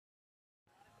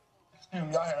Excuse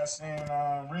me, I had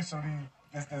seen recently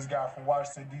this guy from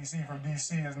Washington D.C. from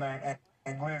D.C. His name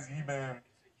and Glizzy. He been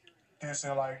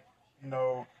dissing like you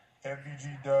know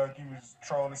FBG Doug. He was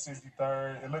trolling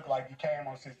 63rd. It looked like he came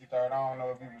on 63rd. I don't know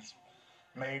if he was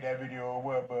made that video or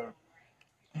what, but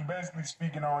he basically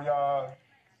speaking on y'all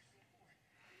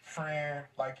friend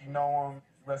like you know him.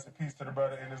 Rest in peace to the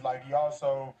brother. And it's like he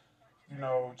also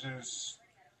just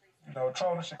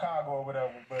trolling Chicago or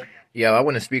whatever. But Yo, I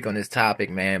want to speak on this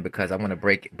topic, man, because I want to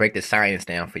break the science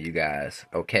down for you guys.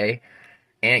 Okay,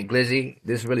 Aunt Glizzy,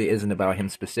 this really isn't about him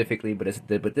specifically, but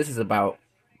this is about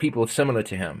people similar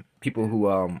to him, people who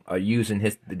are using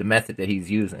the method that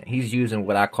he's using. He's using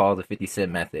what I call the 50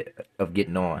 Cent method of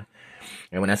getting on,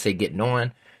 and when I say getting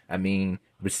on, I mean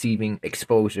receiving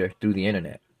exposure through the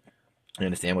internet. You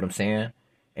understand what I'm saying?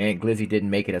 And Glizzy didn't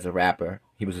make it as a rapper.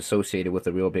 He was associated with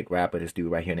a real big rapper, this dude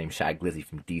right here named Shy Glizzy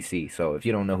from DC. So if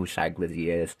you don't know who Shy Glizzy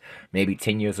is, maybe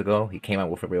 10 years ago, he came out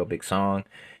with a real big song,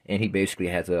 and he basically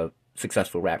has a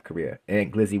successful rap career.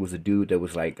 And Glizzy was a dude that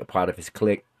was like a part of his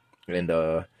clique, and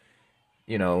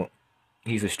you know,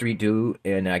 he's a street dude,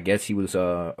 and I guess he was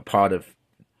a part of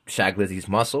Shy Glizzy's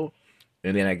muscle.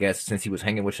 And then I guess since he was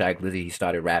hanging with Shy Glizzy, he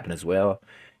started rapping as well.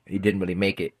 He didn't really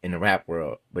make it in the rap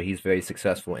world, but he's very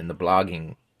successful in the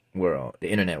blogging world, the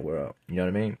internet world. You know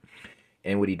what I mean?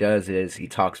 And what he does is he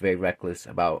talks very reckless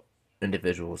about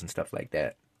individuals and stuff like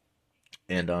that.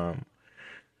 And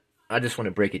I just want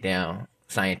to break it down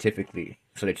scientifically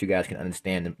so that you guys can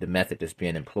understand the method that's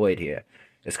being employed here.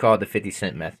 It's called the 50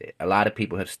 Cent method. A lot of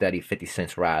people have studied 50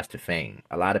 Cent's rise to fame.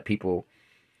 A lot of people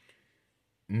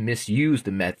misuse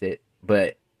the method,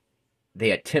 but they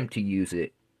attempt to use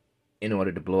it in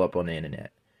order to blow up on the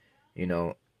internet. You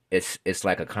know, it's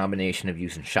like a combination of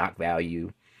using shock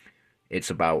value.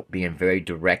 It's about being very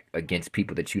direct against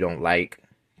people that you don't like,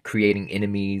 creating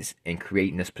enemies and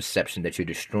creating this perception that you're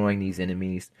destroying these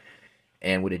enemies.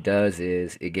 And what it does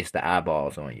is it gets the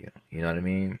eyeballs on you. You know what I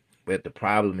mean? But the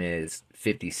problem is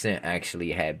 50 Cent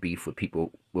actually had beef with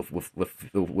people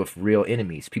with real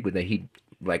enemies, people that he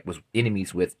like was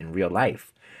enemies with in real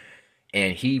life.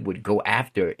 And he would go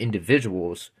after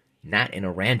individuals not in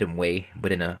a random way,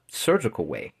 but in a surgical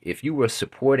way. If you were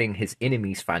supporting his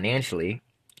enemies financially,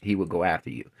 he would go after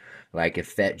you. Like if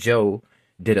Fat Joe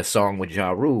did a song with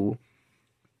Ja Rule,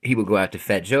 he would go after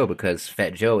Fat Joe because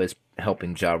Fat Joe is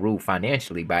helping Ja Rule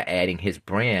financially by adding his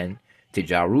brand to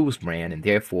Ja Rule's brand and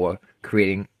therefore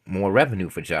creating more revenue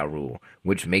for Ja Rule,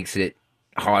 which makes it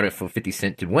harder for 50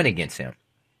 Cent to win against him.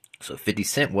 So 50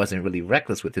 Cent wasn't really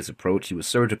reckless with his approach. He was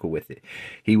surgical with it.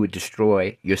 He would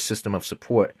destroy your system of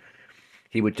support.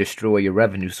 He would destroy your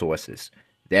revenue sources.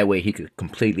 That way he could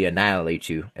completely annihilate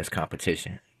you as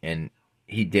competition. And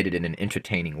he did it in an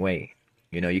entertaining way.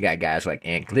 You know, you got guys like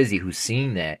Aunt Glizzy who's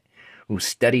seen that, who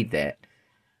studied that,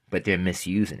 but they're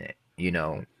misusing it. You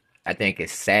know, I think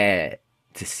it's sad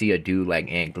to see a dude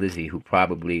like Aunt Glizzy who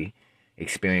probably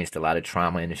experienced a lot of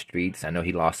trauma in the streets. I know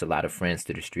he lost a lot of friends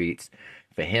to the streets.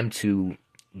 For him to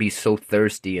be so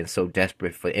thirsty and so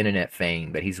desperate for internet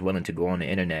fame that he's willing to go on the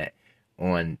internet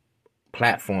on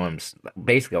platforms,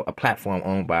 basically a platform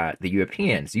owned by the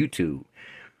Europeans, YouTube,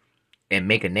 and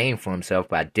make a name for himself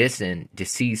by dissing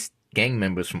deceased gang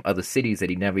members from other cities that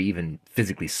he never even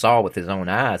physically saw with his own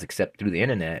eyes except through the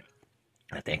internet,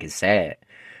 I think it's sad.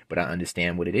 But I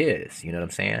understand what it is. You know what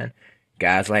I'm saying?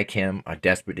 Guys like him are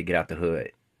desperate to get out the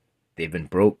hood. They've been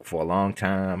broke for a long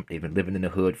time. They've been living in the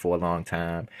hood for a long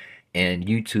time. And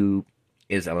YouTube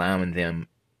is allowing them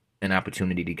an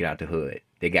opportunity to get out the hood.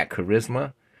 They got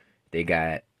charisma. They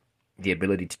got the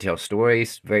ability to tell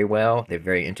stories very well. They're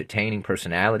very entertaining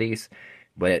personalities.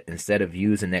 But instead of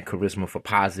using that charisma for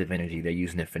positive energy, they're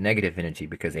using it for negative energy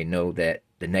because they know that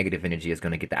the negative energy is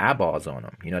going to get the eyeballs on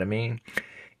them. You know what I mean?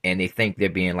 And they think they're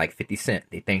being like 50 Cent.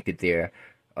 They think that they're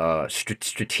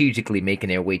strategically making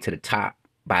their way to the top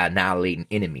by annihilating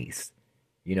enemies.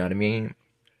 You know what I mean?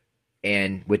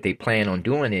 And what they plan on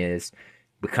doing is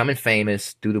becoming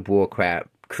famous through the bull crap,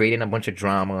 creating a bunch of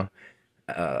drama,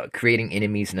 creating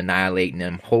enemies and annihilating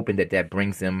them, hoping that that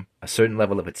brings them a certain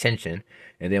level of attention.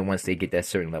 And then once they get that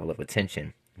certain level of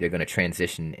attention, they're going to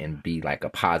transition and be like a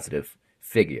positive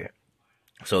figure.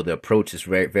 So the approach is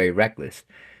very, very reckless.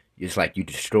 It's like you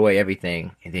destroy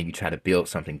everything and then you try to build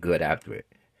something good after it.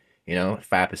 You know,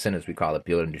 5%ers we call it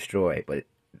build and destroy, but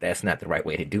that's not the right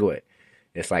way to do it.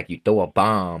 It's like you throw a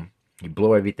bomb, you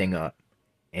blow everything up,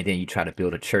 and then you try to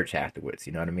build a church afterwards.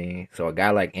 You know what I mean? So a guy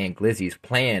like Ant Glizzy's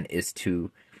plan is to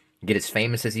get as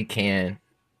famous as he can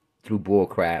through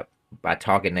bullcrap by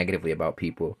talking negatively about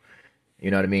people. You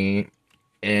know what I mean?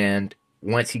 And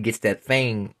once he gets that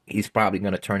fame, he's probably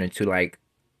gonna turn into like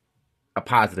a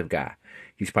positive guy.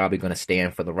 He's probably going to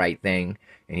stand for the right thing,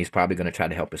 and he's probably going to try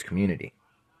to help his community.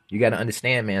 You got to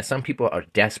understand, man, some people are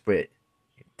desperate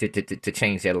to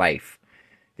change their life.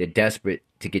 They're desperate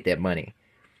to get that money.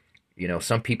 You know,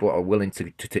 some people are willing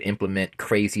to implement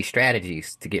crazy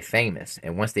strategies to get famous.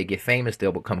 And once they get famous,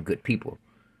 they'll become good people.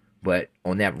 But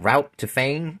on that route to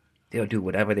fame, they'll do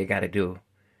whatever they got to do.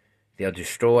 They'll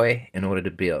destroy in order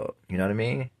to build. You know what I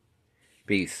mean?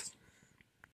 Peace.